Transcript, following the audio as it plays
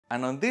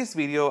and on this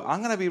video I'm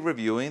going to be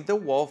reviewing the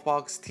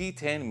Wolfbox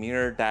T10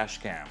 Mirror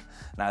Dashcam.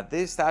 Now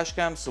this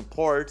dashcam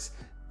supports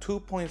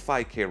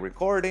 2.5K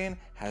recording,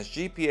 has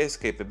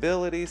GPS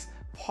capabilities,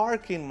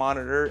 parking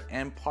monitor,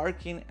 and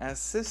parking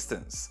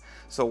assistance.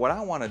 So what I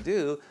want to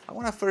do, I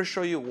want to first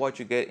show you what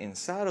you get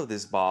inside of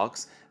this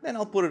box, then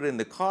I'll put it in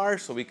the car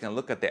so we can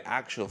look at the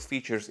actual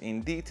features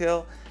in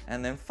detail,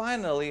 and then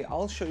finally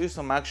I'll show you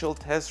some actual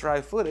test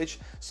drive footage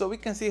so we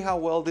can see how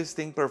well this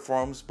thing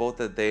performs both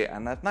at day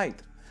and at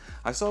night.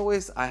 As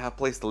always, I have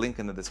placed a link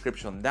in the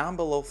description down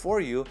below for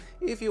you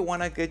if you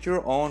want to get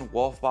your own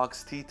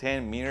Wolfbox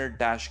T10 Mirror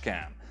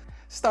Dashcam.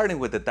 Starting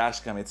with the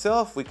dashcam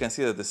itself, we can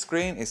see that the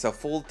screen is a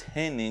full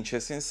 10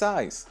 inches in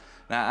size.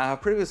 Now, I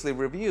have previously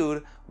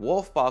reviewed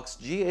Wolfbox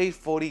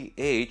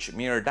G840H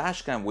Mirror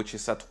Dashcam, which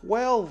is a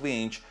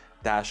 12-inch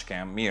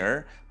dashcam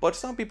mirror, but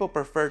some people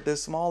prefer the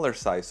smaller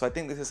size, so I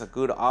think this is a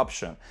good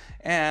option.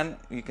 And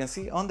you can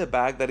see on the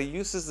back that it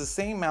uses the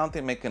same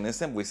mounting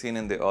mechanism we've seen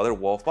in the other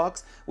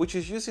Wolfbox, which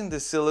is using the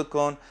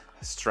silicone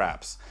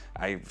straps.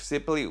 I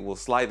simply will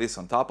slide this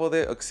on top of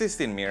the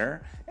existing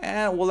mirror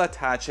and we'll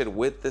attach it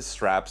with the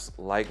straps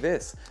like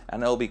this,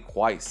 and it'll be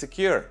quite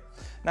secure.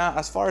 Now,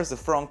 as far as the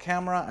front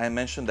camera, I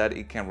mentioned that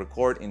it can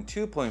record in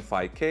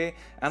 2.5K,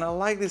 and I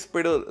like this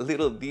pretty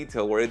little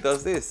detail where it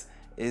does this.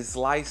 It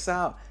slides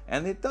out,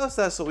 and it does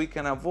that so we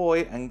can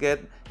avoid and get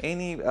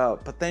any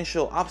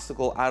potential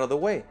obstacle out of the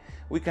way.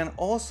 We can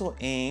also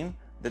aim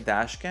the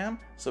dashcam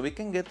so we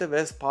can get the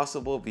best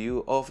possible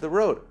view of the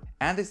road.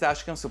 And this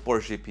dashcam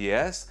supports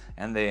GPS,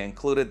 and they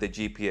included the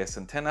GPS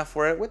antenna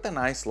for it with a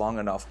nice long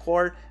enough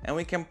cord, and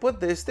we can put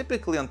this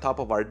typically on top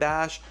of our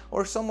dash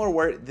or somewhere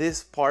where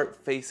this part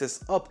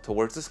faces up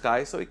towards the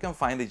sky so we can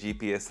find the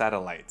GPS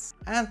satellites.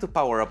 And to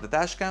power up the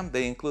dashcam,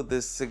 they include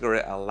this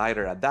cigarette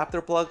lighter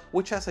adapter plug,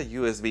 which has a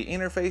USB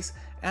interface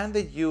and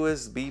the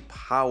USB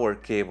power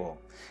cable.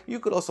 You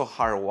could also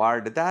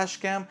hardwire the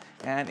dashcam,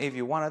 and if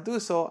you want to do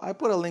so, I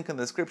put a link in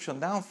the description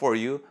down for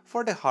you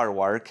for the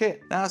hardwire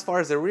kit. Now, as far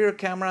as the rear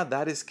camera,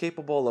 that is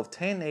capable of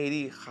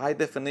 1080 high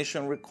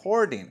definition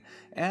recording,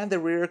 and the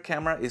rear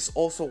camera is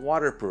also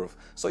waterproof,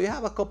 so you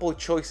have a couple of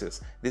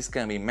choices. This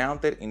can be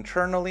mounted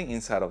internally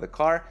inside of the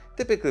car,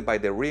 typically by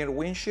the rear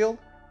windshield.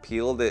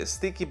 Peel the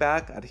sticky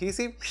back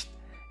adhesive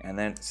and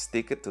then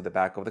stick it to the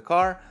back of the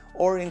car,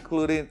 or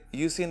include it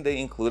using the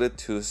included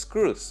 2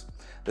 screws.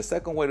 The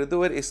second way to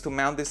do it is to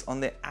mount this on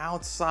the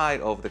outside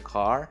of the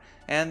car,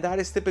 and that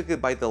is typically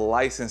by the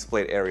license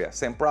plate area.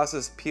 Same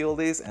process, peel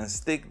this and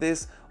stick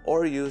this,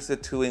 or use the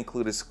 2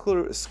 included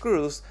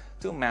screws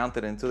to mount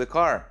it into the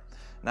car.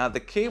 Now,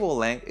 the cable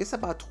length is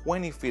about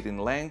 20 feet in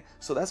length,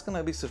 so that's going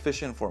to be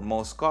sufficient for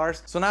most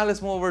cars. So now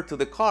let's move over to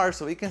the car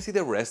so we can see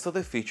the rest of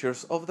the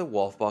features of the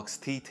Wolfbox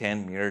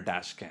T10 Mirror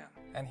Dashcam.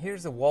 And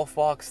here's the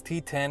Wolfbox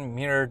T10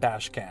 Mirror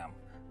Dashcam.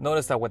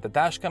 Notice that when the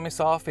dashcam is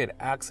off, it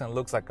acts and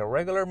looks like a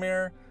regular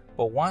mirror,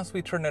 but once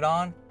we turn it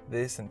on,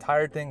 this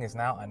entire thing is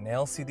now an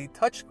LCD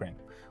touchscreen.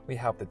 We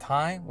have the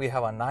time, we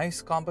have a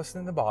nice compass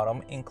in the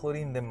bottom,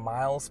 including the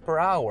miles per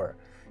hour.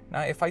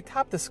 Now, if I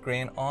tap the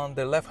screen on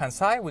the left-hand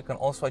side, we can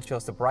also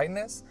adjust the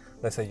brightness.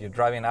 Let's say you're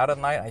driving out at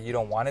night and you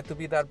don't want it to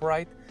be that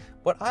bright,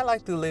 but I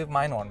like to leave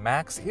mine on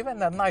max.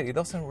 Even at night, it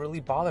doesn't really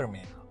bother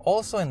me.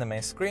 Also, in the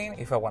main screen,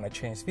 if I want to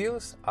change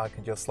views, I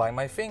can just slide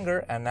my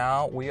finger, and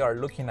now we are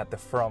looking at the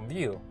front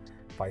view.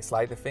 If I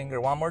slide the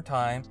finger one more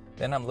time,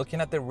 then I'm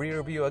looking at the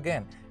rear view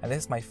again. And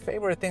this is my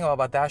favorite thing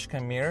about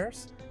dashcam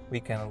mirrors.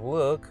 We can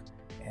look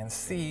and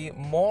see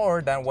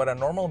more than what a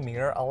normal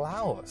mirror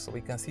allows us. So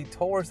we can see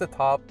towards the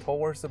top,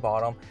 towards the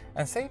bottom,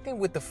 and same thing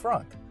with the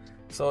front.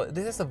 So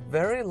this is a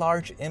very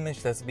large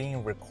image that's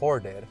being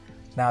recorded.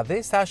 Now,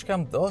 this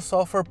dashcam does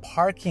offer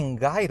parking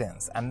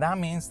guidance, and that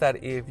means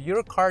that if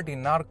your car did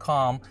not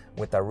come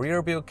with a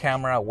rear view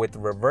camera with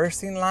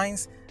reversing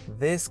lines,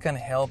 this can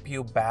help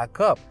you back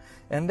up.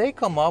 And they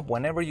come up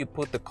whenever you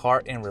put the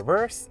car in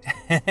reverse.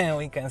 And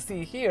we can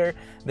see here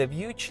the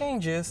view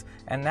changes,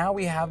 and now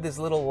we have these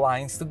little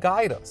lines to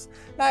guide us.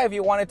 Now, if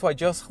you wanted to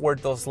adjust where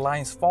those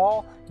lines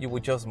fall, you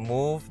would just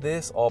move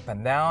this up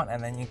and down,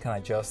 and then you can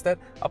adjust it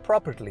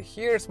appropriately.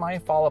 Here's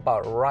mine fall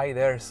about right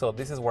there, so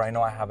this is where I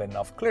know I have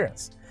enough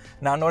clearance.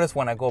 Now notice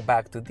when I go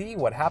back to D,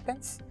 what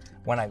happens?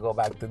 When I go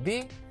back to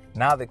D,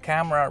 now the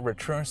camera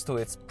returns to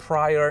its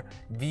prior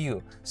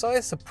view. So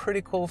it's a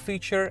pretty cool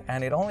feature,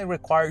 and it only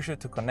requires you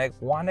to connect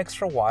one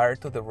extra wire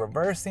to the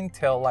reversing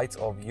taillights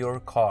of your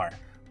car.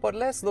 But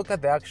let's look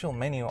at the actual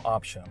menu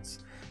options.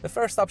 The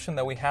first option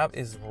that we have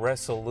is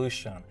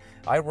resolution.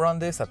 I run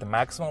this at the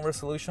maximum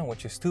resolution,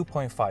 which is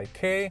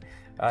 2.5K,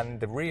 and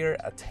the rear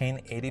at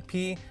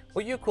 1080p,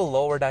 but you could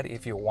lower that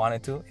if you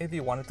wanted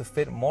to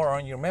fit more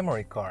on your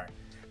memory card.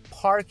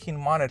 Parking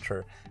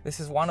monitor. This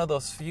is one of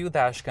those few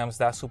dashcams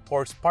that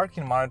supports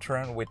parking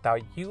monitoring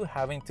without you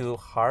having to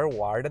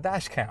hardwire the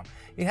dashcam.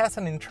 It has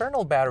an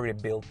internal battery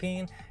built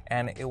in,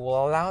 and it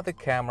will allow the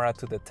camera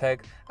to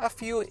detect a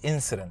few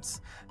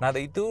incidents. Now,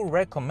 they do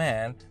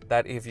recommend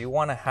that if you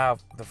want to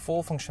have the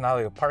full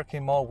functionality of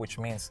parking mode, which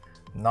means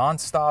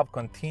non-stop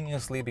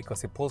continuously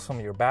because it pulls from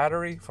your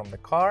battery from the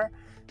car,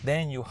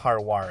 then you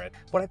hardwire it.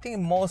 But I think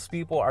most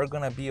people are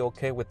gonna be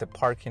okay with the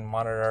parking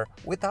monitor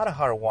without a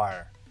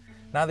hardwire.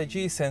 Now the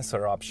G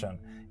sensor option.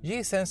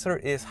 G sensor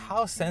is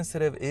how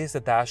sensitive is the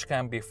dash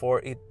cam before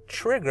it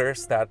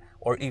triggers that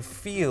or it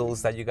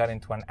feels that you got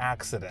into an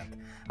accident.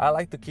 I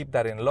like to keep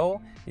that in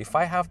low. If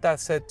I have that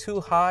set too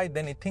high,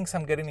 then it thinks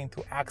I'm getting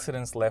into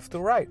accidents left to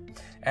right.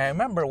 And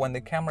remember, when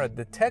the camera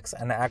detects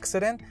an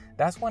accident,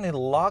 that's when it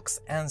locks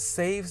and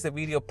saves the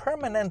video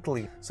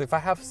permanently. So if I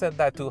have set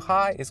that too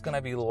high, it's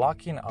gonna be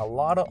locking a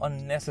lot of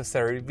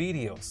unnecessary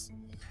videos.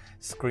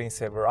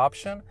 Screensaver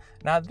option.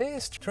 Now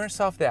this turns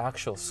off the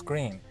actual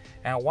screen,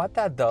 and what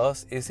that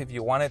does is if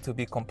you want it to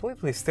be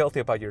completely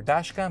stealthy about your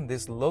dashcam,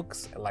 this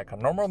looks like a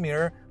normal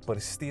mirror but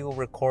it's still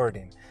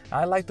recording.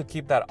 I like to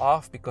keep that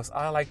off because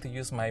I like to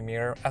use my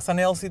mirror as an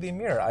LCD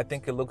mirror. I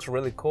think it looks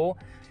really cool.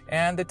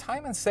 And the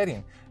time and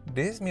setting,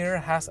 this mirror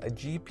has a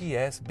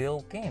GPS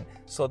built in,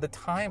 so the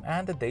time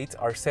and the dates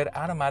are set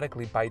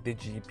automatically by the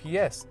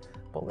GPS.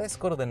 But let's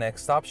go to the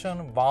next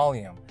option,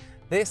 volume.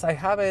 This I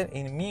have it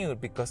in mute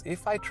because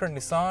if I turn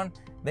this on,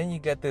 then you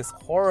get this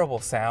horrible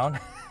sound.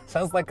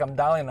 Sounds like I'm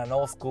dialing an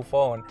old school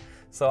phone.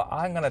 So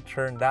I'm gonna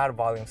turn that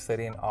volume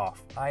setting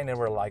off. I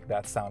never like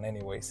that sound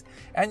anyways.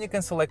 And you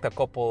can select a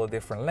couple of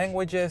different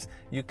languages.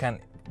 You can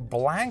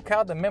blank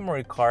out the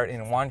memory card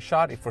in one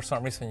shot if for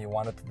some reason you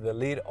wanted to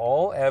delete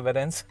all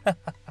evidence.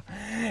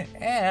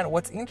 And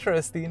what's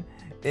interesting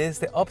is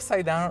the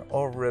upside down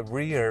or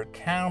rear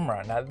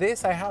camera. Now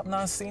this I have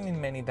not seen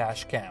in many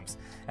dash cams,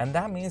 and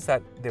that means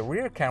that the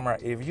rear camera,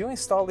 if you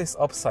install this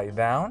upside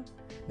down,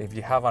 if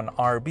you have an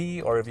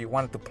RB or if you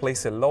wanted to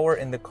place it lower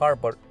in the car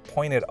but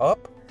point it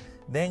up,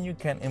 then you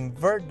can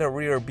invert the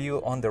rear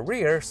view on the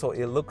rear so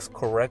it looks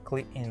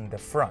correctly in the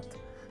front.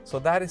 So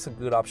that is a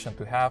good option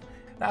to have.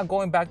 Now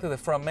going back to the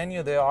front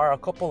menu, there are a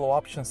couple of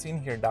options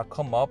in here that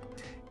come up.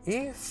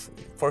 If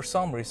for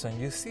some reason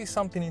you see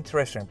something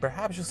interesting,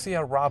 perhaps you see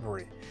a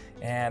robbery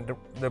and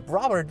the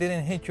robber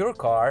didn't hit your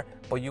car,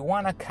 but you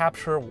want to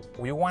capture,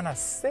 you want to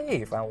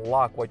save and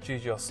lock what you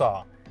just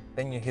saw,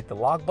 then you hit the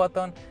lock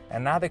button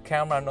and now the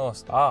camera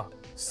knows,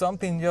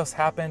 something just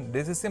happened,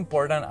 this is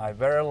important, I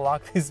better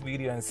lock this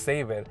video and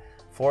save it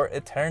for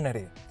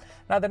eternity.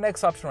 Now the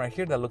next option right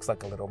here that looks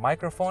like a little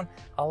microphone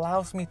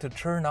allows me to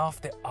turn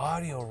off the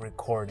audio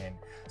recording.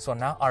 So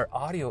now our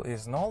audio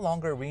is no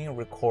longer being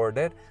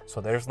recorded, so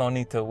there's no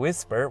need to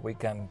whisper. We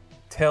can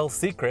tell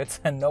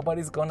secrets and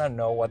nobody's gonna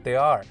know what they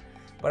are.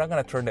 But I'm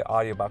gonna turn the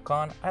audio back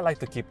on. I like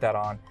to keep that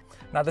on.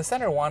 Now the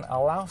center one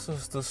allows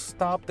us to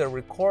stop the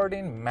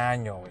recording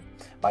manually.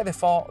 By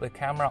default, the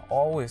camera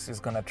always is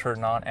gonna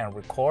turn on and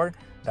record.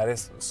 That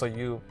is so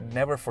you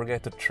never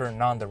forget to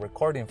turn on the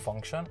recording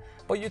function,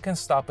 but you can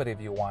stop it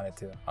if you wanted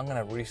to. I'm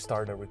gonna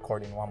restart the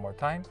recording one more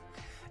time.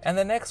 And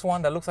the next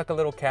one that looks like a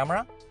little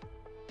camera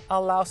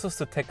allows us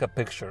to take a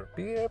picture.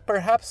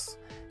 Perhaps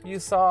you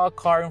saw a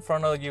car in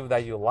front of you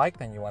that you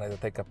liked and you wanted to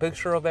take a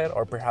picture of it,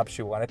 or perhaps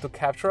you wanted to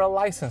capture a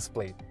license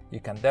plate. You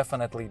can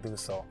definitely do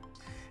so.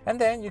 And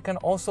then you can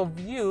also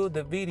view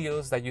the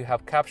videos that you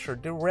have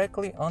captured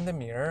directly on the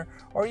mirror,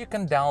 or you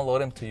can download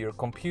them to your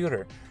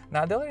computer.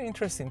 Now the other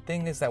interesting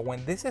thing is that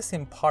when this is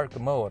in park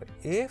mode,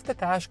 if the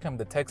dashcam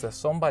detects that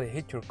somebody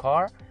hit your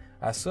car,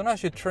 as soon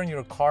as you turn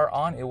your car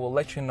on, it will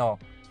let you know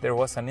there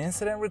was an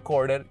incident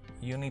recorded,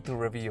 you need to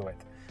review it.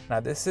 Now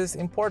this is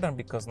important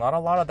because not a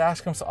lot of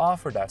dashcams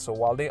offer that. So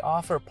while they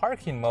offer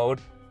parking mode,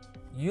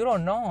 you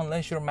don't know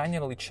unless you're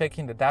manually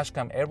checking the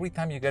dashcam every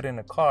time you get in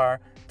a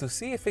car to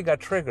see if it got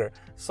triggered.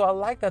 So I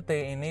like that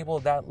they enable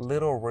that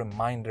little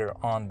reminder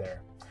on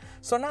there.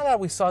 So now that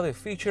we saw the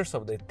features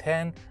of the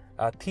T10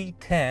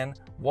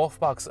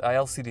 Wolfbox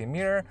LCD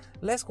mirror,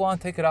 let's go and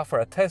take it out for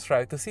a test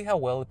drive to see how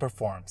well it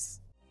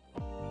performs.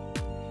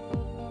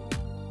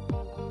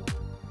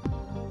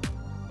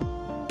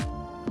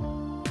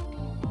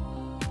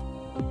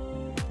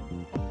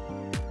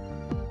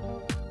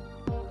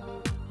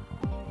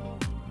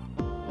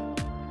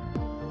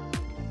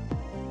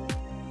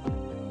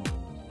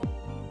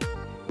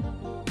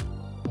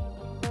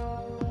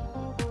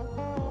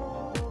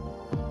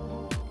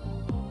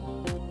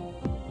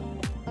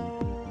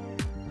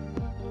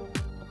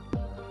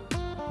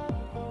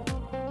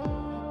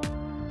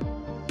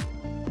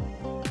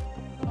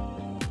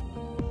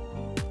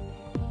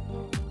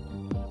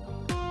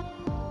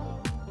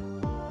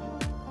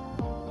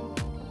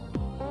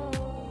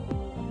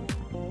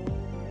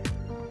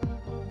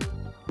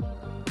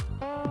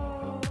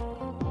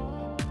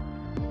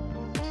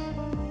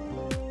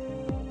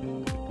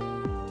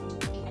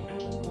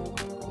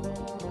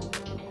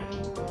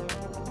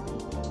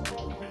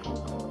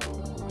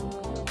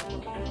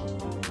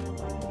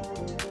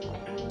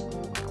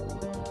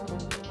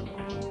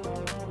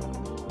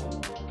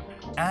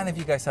 And if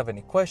you guys have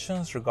any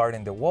questions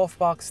regarding the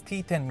Wolfbox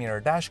T10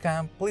 Mirror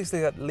Dashcam, please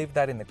leave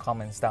that in the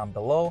comments down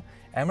below.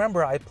 And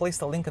remember, I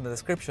placed a link in the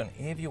description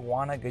if you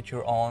want to get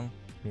your own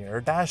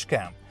mirror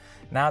dashcam.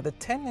 Now the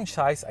 10-inch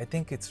size, I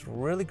think it's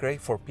really great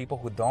for people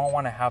who don't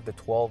want to have the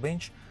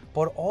 12-inch,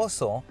 but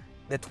also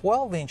the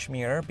 12-inch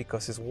mirror,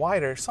 because it's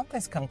wider,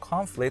 sometimes can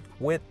conflict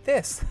with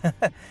this.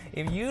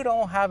 If you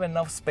don't have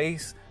enough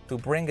space to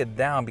bring it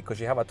down because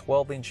you have a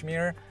 12-inch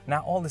mirror,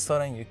 now all of a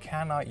sudden you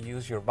cannot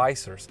use your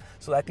visors.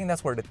 So I think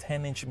that's where the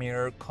 10-inch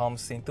mirror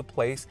comes into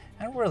place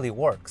and really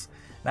works.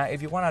 Now,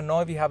 if you want to know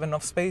if you have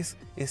enough space,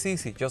 it's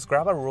easy. Just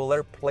grab a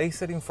ruler,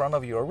 place it in front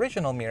of your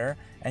original mirror,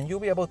 and you'll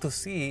be able to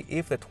see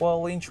if the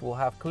 12-inch will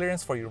have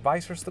clearance for your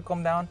visors to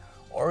come down,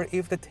 or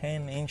if the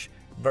 10-inch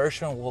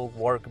version will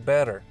work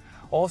better.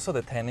 Also,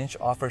 the 10-inch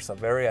offers a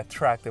very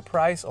attractive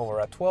price over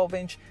a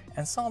 12-inch,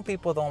 and some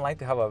people don't like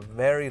to have a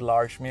very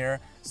large mirror,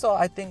 so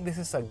I think this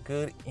is a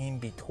good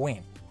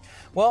in-between.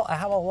 Well, I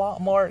have a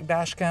lot more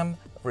dashcam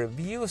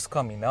reviews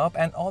coming up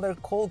and other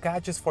cool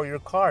gadgets for your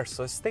car,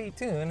 so stay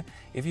tuned.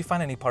 If you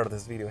find any part of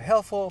this video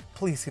helpful,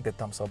 please hit the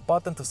thumbs up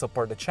button to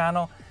support the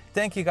channel.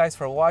 Thank you guys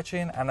for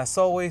watching, and as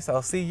always,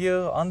 I'll see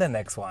you on the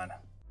next one.